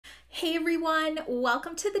Hey everyone,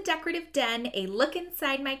 welcome to the Decorative Den, a look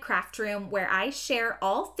inside my craft room where I share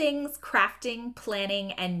all things crafting,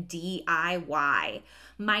 planning, and DIY.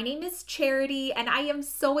 My name is Charity and I am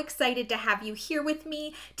so excited to have you here with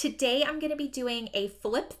me. Today I'm going to be doing a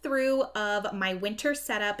flip through of my winter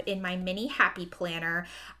setup in my mini happy planner.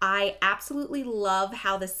 I absolutely love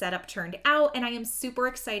how the setup turned out and I am super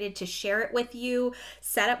excited to share it with you.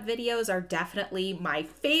 Setup videos are definitely my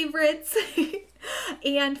favorites.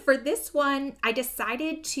 And for this one, I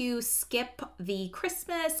decided to skip the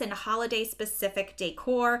Christmas and holiday specific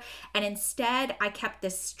decor, and instead I kept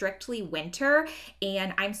this strictly winter,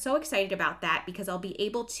 and I'm so excited about that because I'll be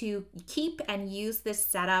able to keep and use this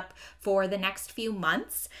setup for the next few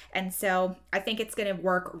months, and so I think it's going to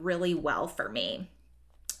work really well for me.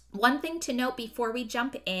 One thing to note before we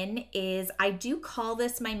jump in is I do call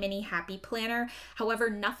this my mini happy planner. However,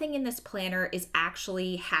 nothing in this planner is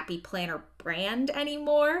actually Happy Planner brand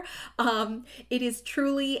anymore. It is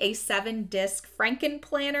truly a 7-disc Franken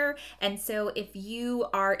planner. And so if you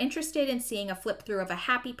are interested in seeing a flip through of a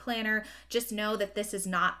happy planner, just know that this is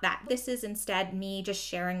not that. This is instead me just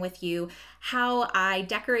sharing with you how I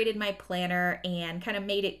decorated my planner and kind of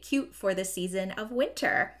made it cute for the season of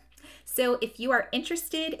winter. So if you are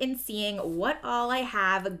interested in seeing what all I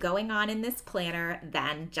have going on in this planner,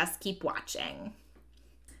 then just keep watching.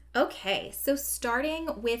 Okay, so starting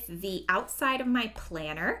with the outside of my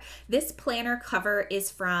planner, this planner cover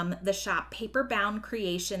is from the shop Paperbound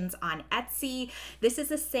Creations on Etsy. This is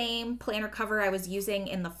the same planner cover I was using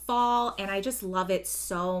in the fall, and I just love it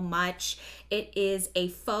so much. It is a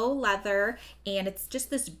faux leather, and it's just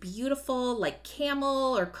this beautiful like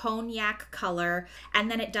camel or cognac color,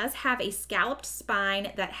 and then it does have a scalloped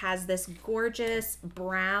spine that has this gorgeous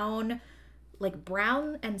brown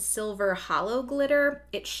and silver hollow glitter.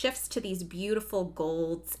 It shifts to these beautiful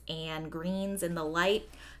golds and greens in the light.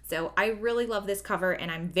 So I really love this cover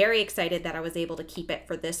and I'm very excited that I was able to keep it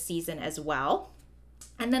for this season as well.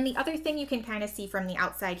 And then the other thing you can kind of see from the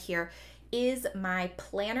outside here is my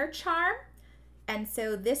planner charm. And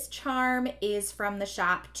so this charm is from the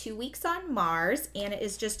shop 2 Weeks on Mars, and it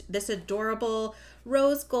is just this adorable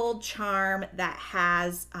rose gold charm that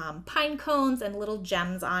has pine cones and little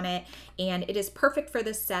gems on it, and it is perfect for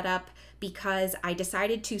this setup because I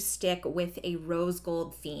decided to stick with a rose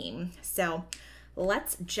gold theme. So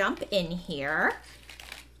let's jump in here.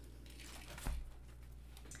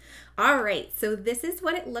 All right, so this is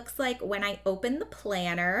what it looks like when I open the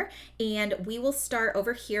planner, and we will start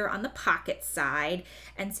over here on the pocket side.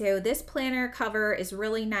 And so this planner cover is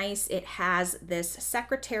really nice. It has this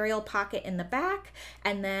secretarial pocket in the back,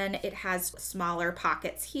 and then it has smaller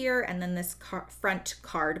pockets here, and then this front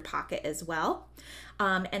card pocket as well.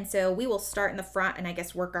 And so we will start in the front and I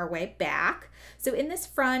guess work our way back. So in this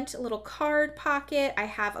front little card pocket, I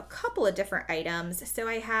have a couple of different items. So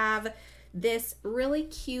I have this really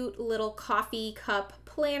cute little coffee cup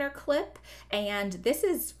planner clip, and this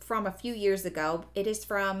is from a few years ago. It is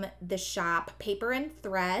from the shop Paper and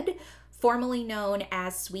Thread, formerly known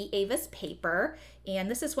as Sweet Ava's Paper, and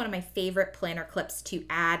this is one of my favorite planner clips to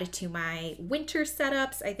add to my winter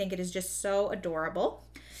setups. I think it is just so adorable.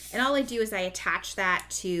 And all I do is I attach that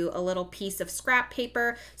to a little piece of scrap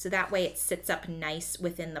paper so that way it sits up nice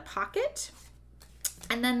within the pocket.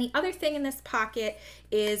 And then the other thing in this pocket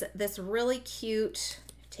is this really cute,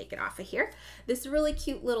 take it off of here, this really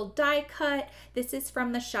cute little die cut. This is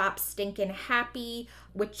from the shop Stinkin' Happy,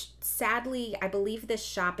 which sadly, I believe this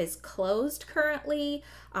shop is closed currently.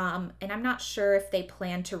 And I'm not sure if they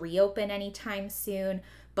plan to reopen anytime soon,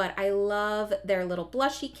 but I love their little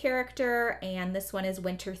blushy character. And this one is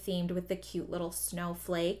winter themed with the cute little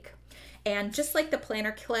snowflake. And just like the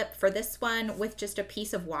planner clip for this one, with just a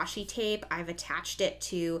piece of washi tape, I've attached it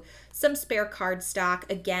to some spare cardstock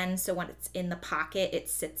again, so when it's in the pocket, it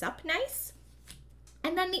sits up nice.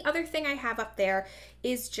 And then the other thing I have up there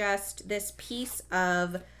is just this piece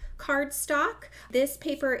of cardstock. This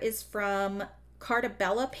paper is from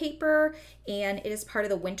Cartabella paper, and it is part of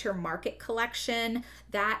the Winter Market collection.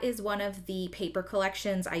 That is one of the paper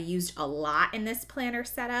collections I used a lot in this planner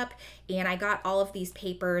setup, and I got all of these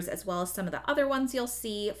papers as well as some of the other ones you'll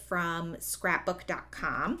see from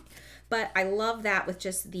scrapbook.com. But I love that with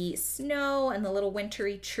just the snow and the little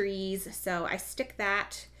wintry trees, so I stick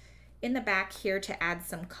that in the back here to add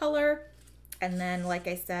some color, and then like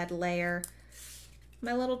I said, layer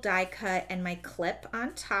my little die cut and my clip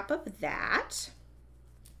on top of that.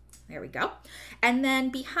 There we go. And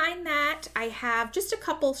then behind that, I have just a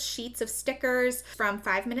couple sheets of stickers from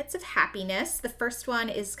 5 Minutes of Happiness. The first one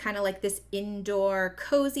is kind of like this indoor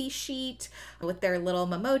cozy sheet with their little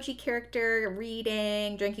Memoji character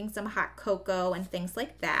reading, drinking some hot cocoa and things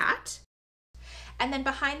like that. And then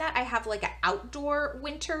behind that, I have like an outdoor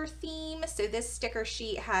winter theme. So this sticker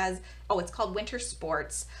sheet has, it's called Winter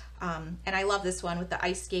Sports. And I love this one with the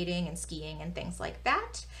ice skating and skiing and things like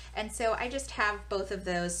that. And so I just have both of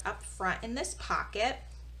those up front in this pocket.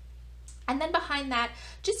 And then behind that,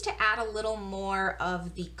 just to add a little more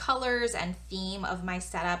of the colors and theme of my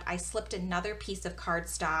setup, I slipped another piece of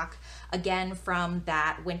cardstock, again from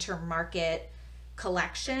that Winter Market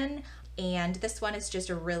collection. And this one is just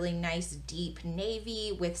a really nice deep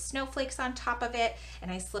navy with snowflakes on top of it.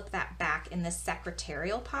 And I slipped that back in the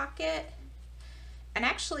secretarial pocket. And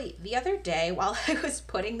actually the other day while I was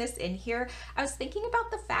putting this in here, I was thinking about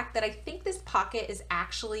the fact that I think this pocket is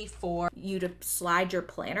actually for you to slide your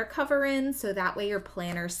planner cover in, so that way your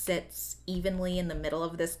planner sits evenly in the middle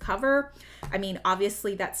of this cover. I mean,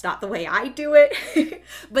 obviously that's not the way I do it,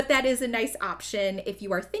 but that is a nice option. If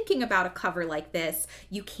you are thinking about a cover like this,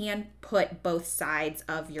 you can put both sides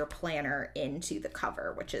of your planner into the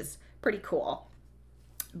cover, which is pretty cool.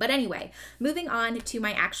 But anyway, moving on to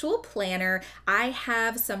my actual planner, I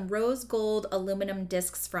have some rose gold aluminum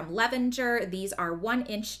discs from Levenger. These are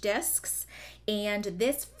 1-inch discs, and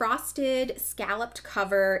this frosted scalloped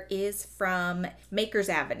cover is from Makers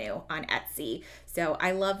Avenue on Etsy. So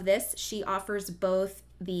I love this. She offers both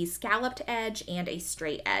the scalloped edge and a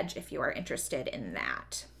straight edge if you are interested in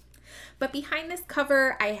that. But behind this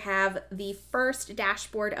cover, I have the first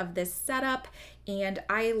dashboard of this setup, and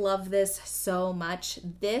I love this so much.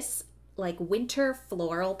 This like winter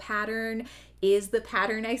floral pattern is the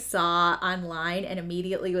pattern I saw online and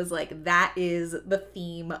immediately was like, that is the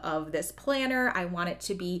theme of this planner. I want it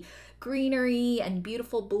to be greenery and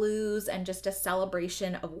beautiful blues and just a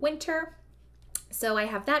celebration of winter. So I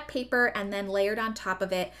have that paper, and then layered on top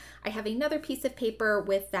of it, I have another piece of paper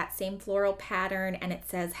with that same floral pattern, and it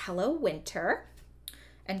says Hello Winter.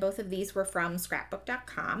 And both of these were from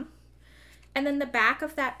scrapbook.com. And then the back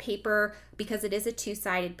of that paper, because it is a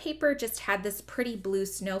two-sided paper, just had this pretty blue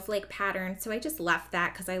snowflake pattern. So I just left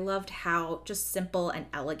that because I loved how just simple and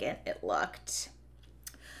elegant it looked.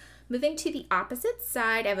 Moving to the opposite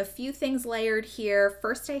side, I have a few things layered here.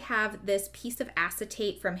 First, I have this piece of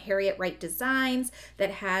acetate from Harriet Wright Designs that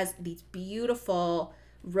has these beautiful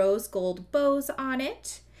rose gold bows on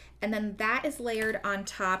it. And then that is layered on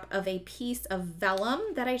top of a piece of vellum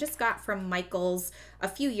that I just got from Michael's a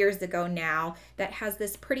few years ago now that has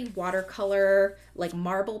this pretty watercolor like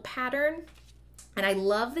marble pattern. And I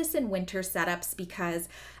love this in winter setups because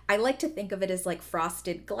I like to think of it as like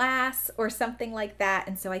frosted glass or something like that.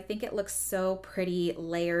 And so I think it looks so pretty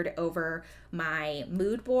layered over my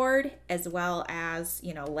mood board as well as,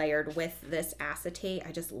 you know, layered with this acetate.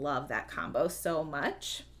 I just love that combo so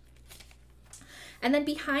much. And then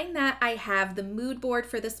behind that, I have the mood board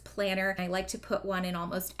for this planner. I like to put one in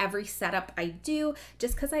almost every setup I do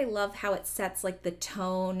just because I love how it sets like the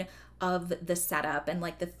tone of the setup and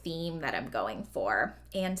like the theme that I'm going for.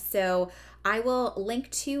 And so I will link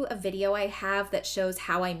to a video I have that shows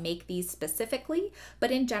how I make these specifically, but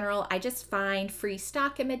in general, I just find free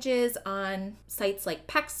stock images on sites like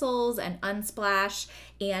Pexels and Unsplash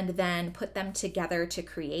and then put them together to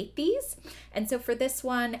create these. And so for this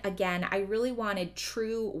one, again, I really wanted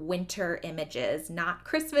true winter images, not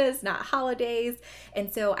Christmas, not holidays.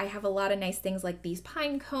 And so I have a lot of nice things like these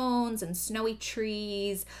pine cones and snowy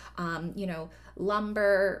trees, you know,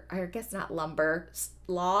 lumber, or I guess not lumber,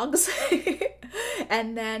 logs,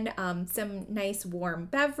 and then some nice warm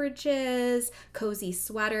beverages, cozy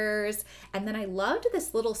sweaters. And then I loved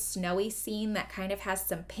this little snowy scene that kind of has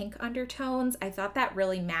some pink undertones. I thought that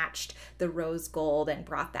really matched the rose gold and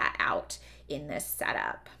brought that out in this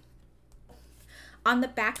setup. On the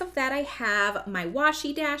back of that, I have my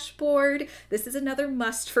washi dashboard. This is another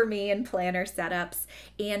must for me in planner setups.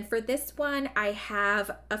 And for this one, I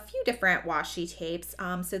have a few different washi tapes.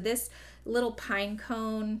 So this little pine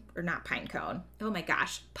cone, or not pine cone, oh my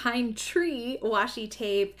gosh, pine tree washi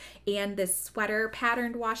tape and this sweater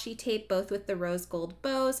patterned washi tape, both with the rose gold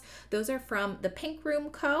bows. Those are from the Pink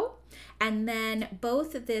Room Co. And then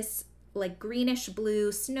both of this like greenish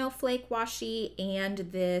blue snowflake washi and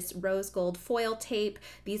this rose gold foil tape.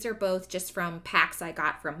 These are both just from packs I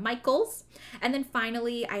got from Michael's. And then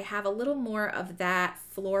finally, I have a little more of that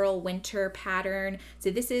floral winter pattern.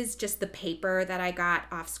 So this is just the paper that I got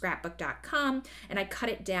off scrapbook.com, and I cut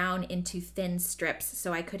it down into thin strips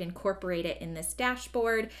so I could incorporate it in this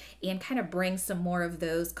dashboard and kind of bring some more of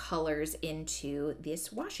those colors into this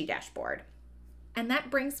washi dashboard. And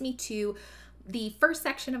that brings me to the first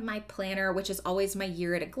section of my planner, which is always my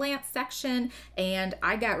year at a glance section. And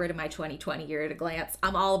I got rid of my 2020 year at a glance.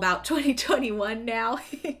 I'm all about 2021 now.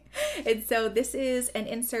 And so this is an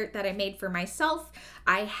insert that I made for myself.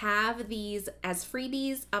 I have these as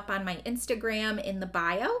freebies up on my Instagram in the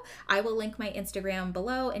bio. I will link my Instagram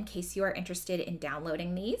below in case you are interested in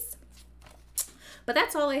downloading these. But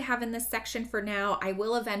that's all I have in this section for now. I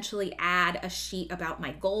will eventually add a sheet about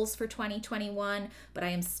my goals for 2021, but I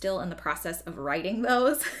am still in the process of writing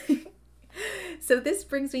those. So this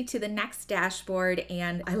brings me to the next dashboard,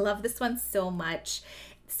 and I love this one so much.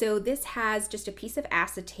 So this has just a piece of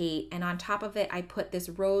acetate, and on top of it, I put this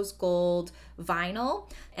rose gold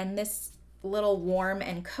vinyl, and this little warm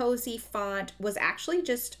and cozy font was actually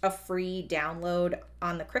just a free download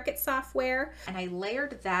on the Cricut software. And I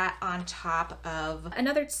layered that on top of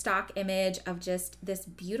another stock image of just this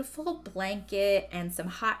beautiful blanket and some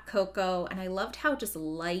hot cocoa. And I loved how just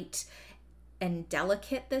light and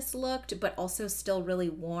delicate this looked, but also still really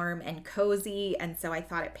warm and cozy. And so I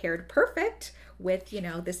thought it paired perfect with, you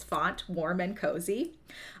know, this font, warm and cozy.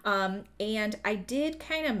 And I did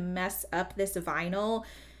kind of mess up this vinyl.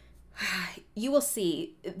 You will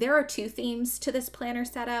see there are two themes to this planner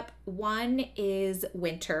setup. One is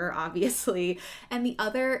winter, obviously, and the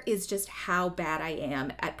other is just how bad I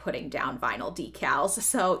am at putting down vinyl decals.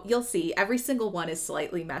 So you'll see every single one is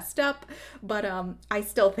slightly messed up, but I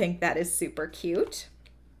still think that is super cute.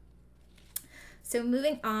 So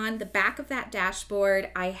moving on, the back of that dashboard,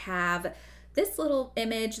 I have this little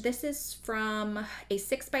image. This is from a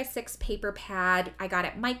 6x6 paper pad I got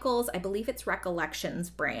at Michael's. I believe it's Recollections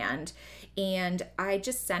brand. And I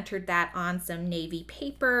just centered that on some navy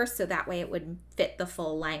paper so that way it would fit the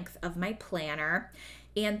full length of my planner.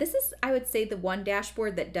 And this is, I would say, the one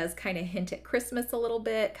dashboard that does kind of hint at Christmas a little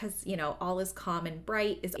bit because, you know, all is calm and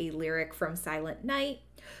bright is a lyric from Silent Night.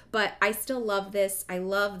 But I still love this. I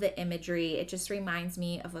love the imagery. It just reminds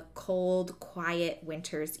me of a cold, quiet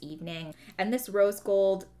winter's evening. And this rose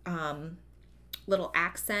gold little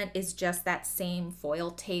accent is just that same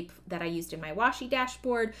foil tape that I used in my washi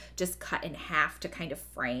dashboard, just cut in half to kind of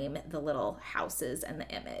frame the little houses and the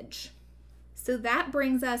image. So that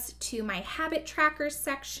brings us to my habit trackers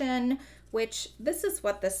section, which this is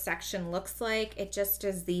what this section looks like. It just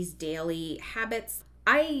is these daily habits.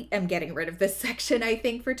 I am getting rid of this section, I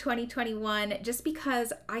think, for 2021, just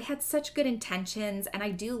because I had such good intentions and I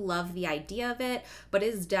do love the idea of it, but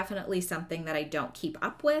it is definitely something that I don't keep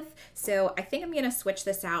up with. So I think I'm going to switch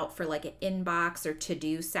this out for like an inbox or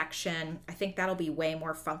to-do section. I think that'll be way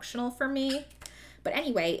more functional for me. But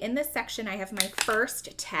anyway, in this section, I have my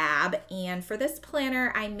first tab, and for this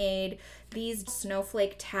planner, I made these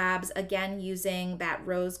snowflake tabs, again, using that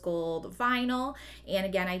rose gold vinyl. And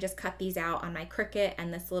again, I just cut these out on my Cricut,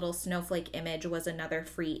 and this little snowflake image was another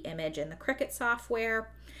free image in the Cricut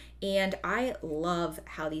software. And I love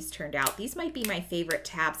how these turned out. These might be my favorite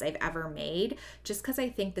tabs I've ever made, just because I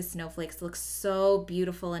think the snowflakes look so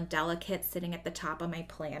beautiful and delicate sitting at the top of my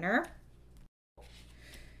planner.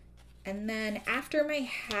 And then after my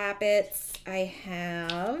habits, I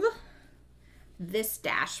have this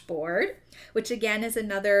dashboard, which again is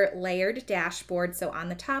another layered dashboard. So on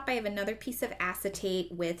the top, I have another piece of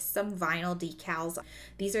acetate with some vinyl decals.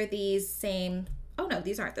 These are these same, oh no,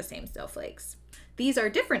 these aren't the same snowflakes. These are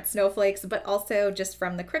different snowflakes, but also just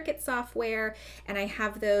from the Cricut software. And I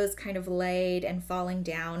have those kind of laid and falling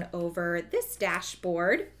down over this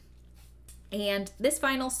dashboard. And this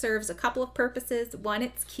vinyl serves a couple of purposes. One,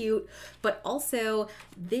 it's cute, but also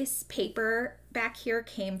this paper back here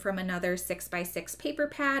came from another 6x6 paper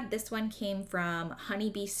pad. This one came from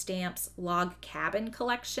Honeybee Stamps Log Cabin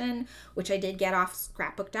collection, which I did get off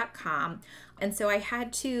scrapbook.com. And so I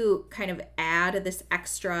had to kind of add this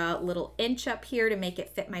extra little inch up here to make it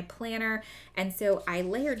fit my planner. And so I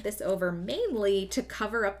layered this over mainly to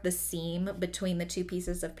cover up the seam between the two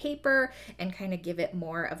pieces of paper and kind of give it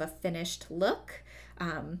more of a finished look.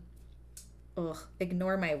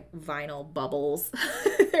 Ignore my vinyl bubbles.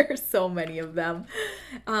 There are so many of them.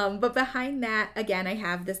 But behind that, again, I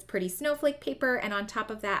have this pretty snowflake paper, and on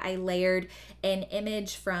top of that, I layered an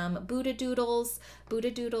image from Buddha Doodles.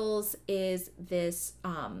 Buddha Doodles is this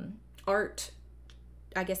art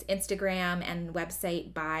I guess, Instagram and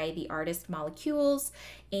website by the artist Molecules.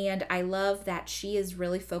 And I love that she is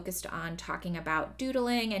really focused on talking about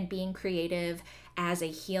doodling and being creative as a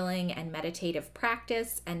healing and meditative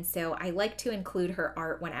practice. And so I like to include her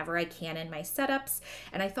art whenever I can in my setups.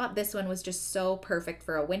 And I thought this one was just so perfect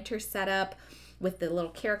for a winter setup with the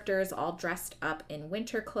little characters all dressed up in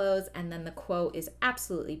winter clothes. And then the quote is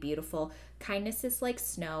absolutely beautiful. Kindness is like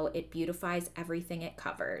snow. It beautifies everything it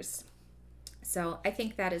covers. So I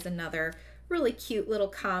think that is another really cute little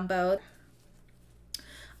combo.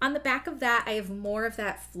 On the back of that, I have more of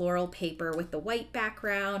that floral paper with the white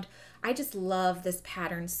background. I just love this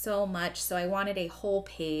pattern so much, so I wanted a whole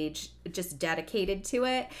page just dedicated to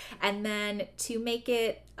it. And then to make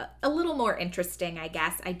it a little more interesting, I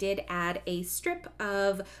guess, I did add a strip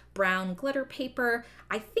of brown glitter paper.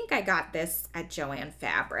 I think I got this at Joann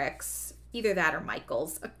Fabrics, either that or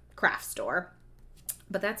Michael's, a craft store.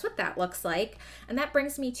 But that's what that looks like. And that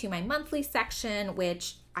brings me to my monthly section,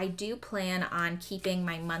 which I do plan on keeping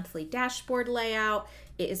my monthly dashboard layout.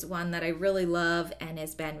 It is one that I really love and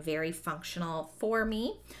has been very functional for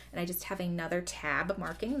me. And I just have another tab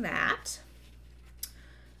marking that.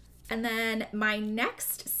 And then my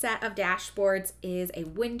next set of dashboards is a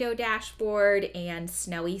window dashboard and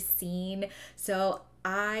snowy scene. So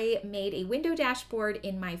I made a window dashboard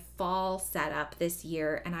in my fall setup this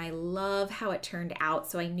year, and I love how it turned out.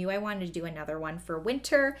 So I knew I wanted to do another one for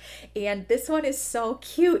winter, and this one is so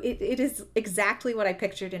cute. It is exactly what I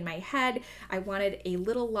pictured in my head. I wanted a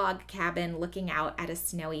little log cabin looking out at a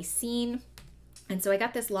snowy scene. And so I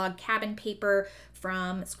got this log cabin paper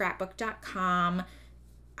from scrapbook.com.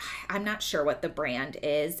 I'm not sure what the brand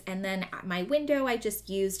is. And then my window, I just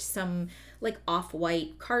used some like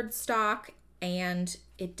off-white cardstock, and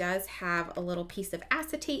it does have a little piece of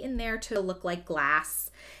acetate in there to look like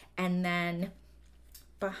glass. And then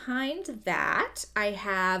behind that, I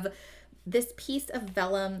have this piece of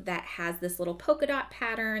vellum that has this little polka dot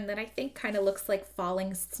pattern that I think kind of looks like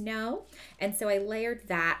falling snow. And so I layered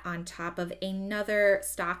that on top of another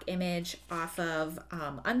stock image off of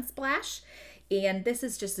Unsplash. And this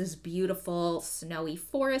is just this beautiful snowy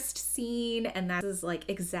forest scene. And that is like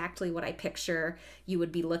exactly what I picture you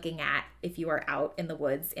would be looking at if you are out in the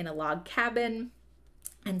woods in a log cabin.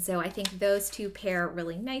 And so I think those two pair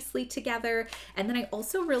really nicely together. And then I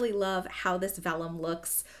also really love how this vellum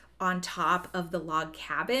looks on top of the log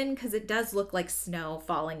cabin, because it does look like snow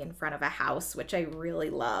falling in front of a house, which I really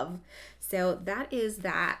love. So that is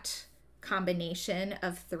that combination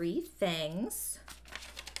of three things.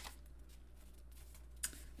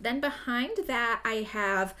 Then behind that, I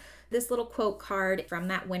have this little quote card from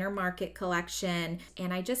that Winter Market collection,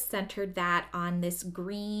 and I just centered that on this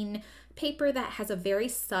green paper that has a very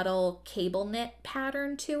subtle cable knit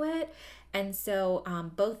pattern to it. And so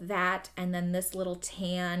both that and then this little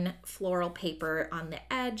tan floral paper on the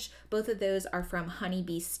edge, both of those are from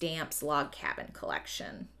Honeybee Stamps Log Cabin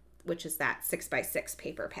collection, which is that 6x6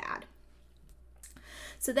 paper pad.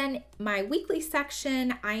 So then my weekly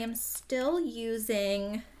section, I am still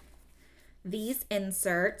using these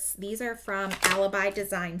inserts. These are from Alibi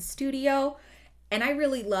Design Studio, and I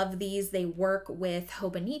really love these. They work with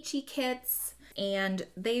Hobonichi kits, and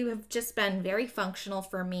they have just been very functional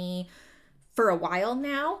for me for a while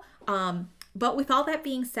now. But with all that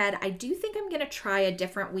being said, I do think I'm going to try a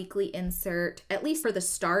different weekly insert, at least for the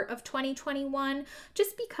start of 2021,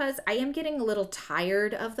 just because I am getting a little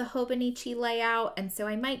tired of the Hobonichi layout. And so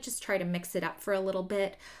I might just try to mix it up for a little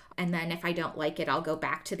bit. And then if I don't like it, I'll go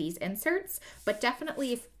back to these inserts. But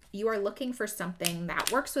definitely if you are looking for something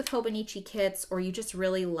that works with Hobonichi kits, or you just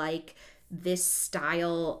really like this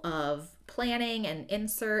style of planning and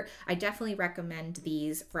insert, I definitely recommend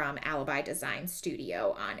these from Alibi Design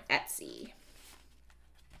Studio on Etsy.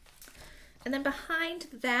 And then behind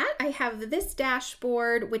that, I have this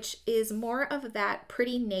dashboard, which is more of that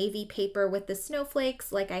pretty navy paper with the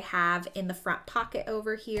snowflakes like I have in the front pocket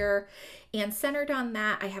over here. And centered on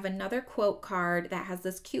that, I have another quote card that has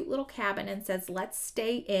this cute little cabin and says, "Let's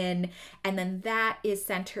stay in." And then that is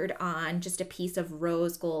centered on just a piece of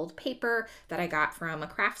rose gold paper that I got from a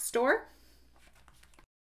craft store.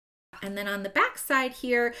 And then on the back side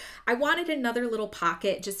here, I wanted another little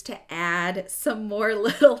pocket just to add some more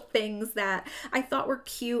little things that I thought were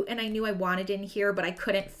cute and I knew I wanted in here, but I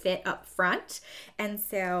couldn't fit up front. And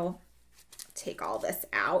so take all this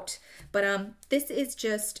out. But this is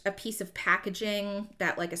just a piece of packaging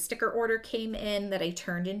that like a sticker order came in that I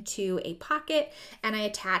turned into a pocket, and I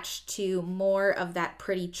attached to more of that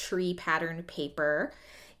pretty tree patterned paper.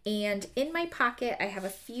 And in my pocket, I have a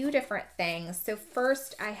few different things. So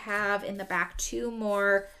first I have in the back 2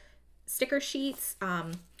 more sticker sheets.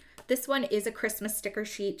 This one is a Christmas sticker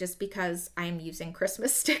sheet just because I'm using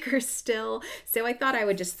Christmas stickers still. So I thought I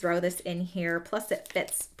would just throw this in here. Plus it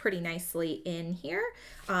fits pretty nicely in here.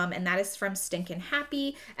 And that is from Stinkin'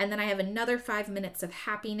 Happy. And then I have another 5 Minutes of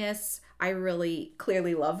Happiness. I really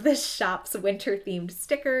clearly love this shop's winter themed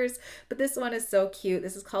stickers, but this one is so cute.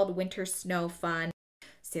 This is called Winter Snow Fun.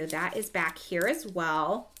 So that is back here as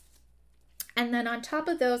well. And then on top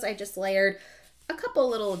of those, I just layered a couple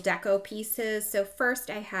little deco pieces. So first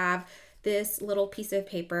I have this little piece of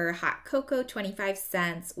paper, hot cocoa, 25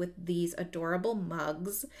 cents, with these adorable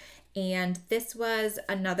mugs. And this was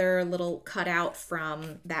another little cutout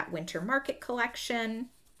from that winter market collection.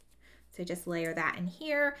 So just layer that in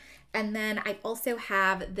here. And then I also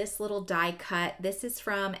have this little die cut. This is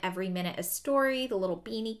from Every Minute a Story, the little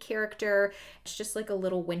beanie character. It's just like a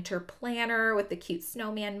little winter planner with the cute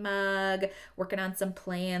snowman mug, working on some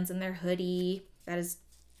plans in their hoodie. That is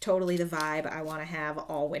totally the vibe I want to have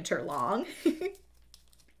all winter long.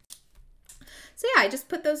 So yeah, I just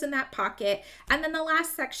put those in that pocket. And then the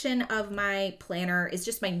last section of my planner is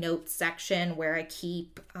just my notes section where I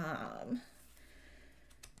keep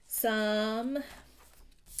some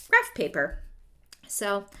craft paper.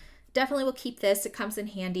 So definitely will keep this. It comes in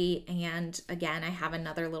handy. And again, I have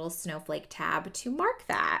another little snowflake tab to mark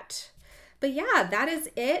that. But yeah, that is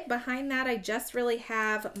it. Behind that, I just really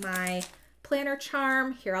have my planner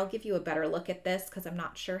charm. Here, I'll give you a better look at this because I'm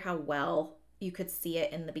not sure how well you could see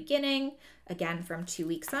it in the beginning. Again, from 2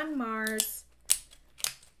 Weeks on Mars.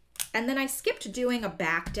 And then I skipped doing a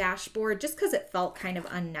back dashboard just because it felt kind of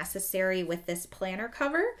unnecessary with this planner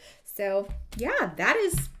cover. So yeah, that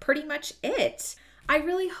is pretty much it. I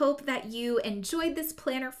really hope that you enjoyed this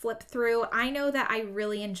planner flip through. I know that I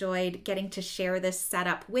really enjoyed getting to share this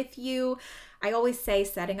setup with you. I always say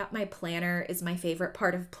setting up my planner is my favorite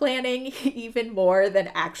part of planning, even more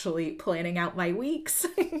than actually planning out my weeks.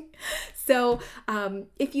 So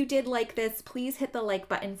if you did like this, please hit the like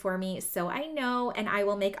button for me so I know, and I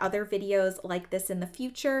will make other videos like this in the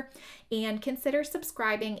future. And consider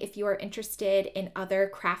subscribing if you are interested in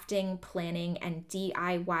other crafting, planning, and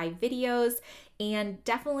DIY videos. And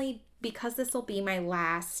definitely, because this will be my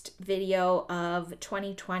last video of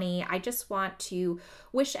 2020, I just want to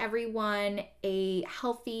wish everyone a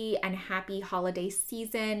healthy and happy holiday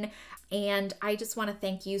season. And I just want to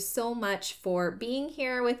thank you so much for being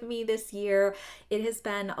here with me this year. It has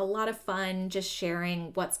been a lot of fun just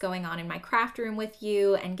sharing what's going on in my craft room with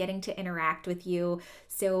you and getting to interact with you.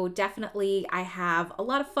 So definitely I have a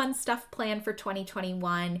lot of fun stuff planned for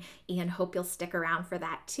 2021 and hope you'll stick around for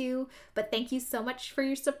that too. But thank you so much for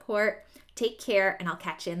your support. Take care, and I'll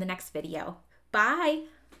catch you in the next video.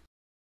 Bye.